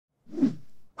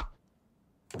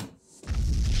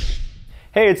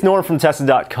Hey, it's Norm from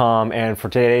Tested.com, and for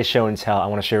today's show and tell, I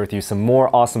want to share with you some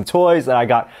more awesome toys that I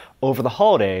got over the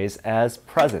holidays as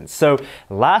presents. So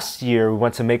last year we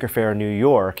went to Maker Faire in New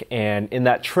York, and in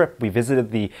that trip we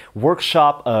visited the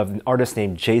workshop of an artist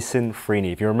named Jason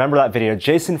Freeny. If you remember that video,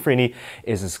 Jason Freeny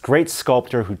is this great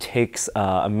sculptor who takes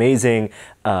amazing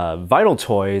vinyl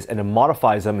toys and then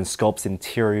modifies them and sculpts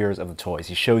interiors of the toys.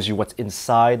 He shows you what's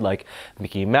inside, like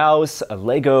Mickey Mouse, a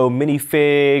Lego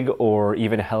minifig, or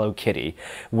even Hello Kitty.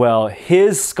 Well,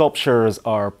 his sculptures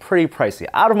are pretty pricey,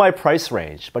 out of my price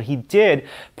range, but he did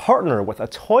partner with a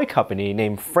toy company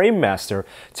named Framemaster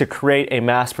to create a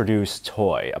mass-produced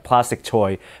toy, a plastic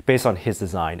toy based on his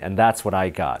design, and that's what I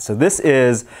got. So this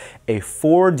is a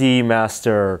 4D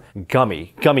Master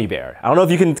Gummi Bear. I don't know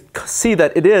if you can see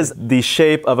that it is the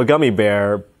shape of a gummy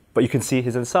bear, but you can see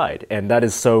his inside, and that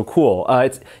is so cool.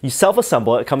 You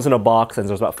self-assemble it. It comes in a box, and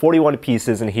there's about 41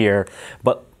 pieces in here,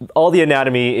 but all the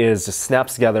anatomy is just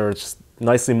snaps together. It's just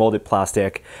nicely molded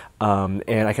plastic, and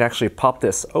I can actually pop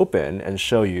this open and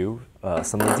show you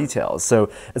some of the details. So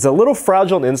it's a little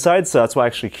fragile on the inside, so that's why I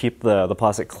actually keep the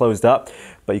plastic closed up.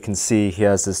 But you can see he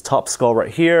has this top skull right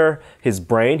here, his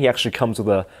brain. He actually comes with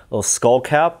a little skull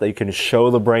cap that you can show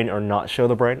the brain or not show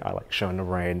the brain. I like showing the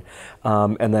brain.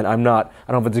 And then I don't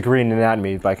have a degree in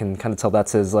anatomy, but I can kind of tell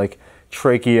that's his like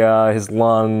trachea, his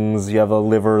lungs, you have a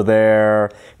liver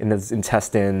there, and his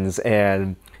intestines,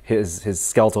 and his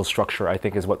skeletal structure, I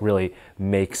think, is what really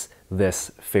makes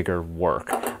this figure work.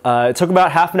 It took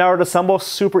about half an hour to assemble,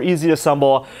 super easy to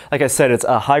assemble. Like I said, it's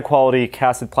high quality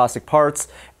casted plastic parts,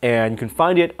 and you can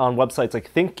find it on websites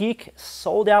like ThinkGeek,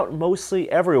 sold out mostly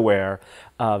everywhere.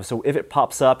 So if it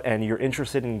pops up and you're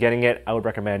interested in getting it, I would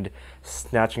recommend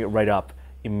snatching it right up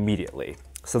immediately.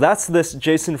 So that's this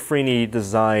Jason Freeny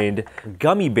designed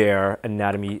Gummi Bear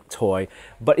anatomy toy.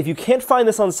 But if you can't find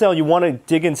this on sale, you want to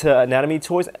dig into anatomy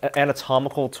toys,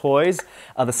 anatomical toys.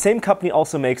 The same company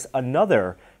also makes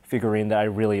another figurine that I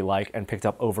really like and picked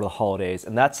up over the holidays,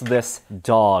 and that's this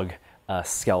dog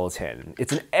skeleton.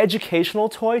 It's an educational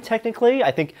toy, technically.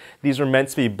 I think these are meant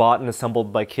to be bought and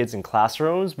assembled by kids in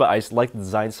classrooms, but I just like the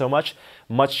design so much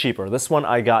cheaper. This one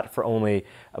I got for only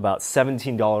about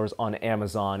 $17 on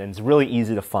Amazon, and it's really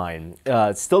easy to find.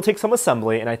 It still takes some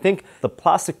assembly, and I think the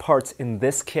plastic parts in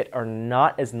this kit are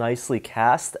not as nicely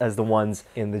cast as the ones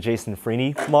in the Jason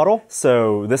Freeny model.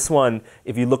 So this one,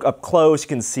 if you look up close, you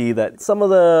can see that some of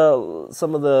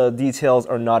the details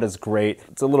are not as great.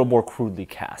 It's a little more crudely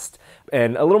cast,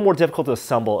 and a little more difficult to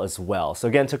assemble as well. So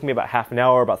again, it took me about half an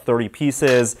hour, about 30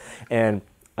 pieces, and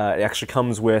it actually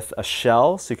comes with a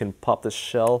shell, so you can pop this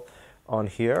shell on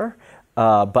here.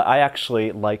 But I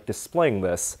actually like displaying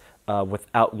this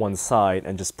without one side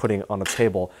and just putting it on a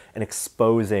table and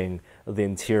exposing the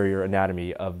interior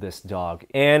anatomy of this dog.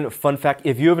 And fun fact,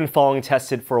 if you have been following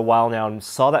Tested for a while now and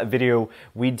saw that video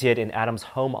we did in Adam's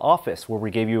home office where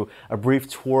we gave you a brief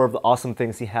tour of the awesome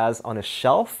things he has on his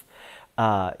shelf,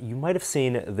 you might have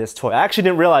seen this toy. I actually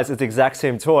didn't realize it's the exact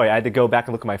same toy. I had to go back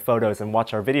and look at my photos and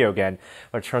watch our video again,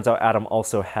 but it turns out Adam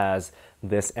also has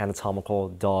this anatomical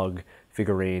dog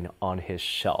figurine on his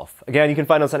shelf. Again, you can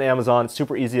find this on Amazon. It's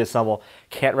super easy to assemble.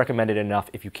 Can't recommend it enough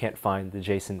if you can't find the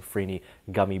Jason Freeny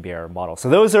Gummi Bear model. So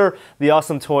those are the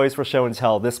awesome toys for show and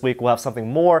tell this week. We'll have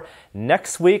something more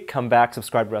next week. Come back,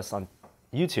 subscribe to us on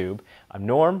YouTube. I'm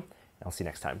Norm, and I'll see you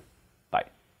next time.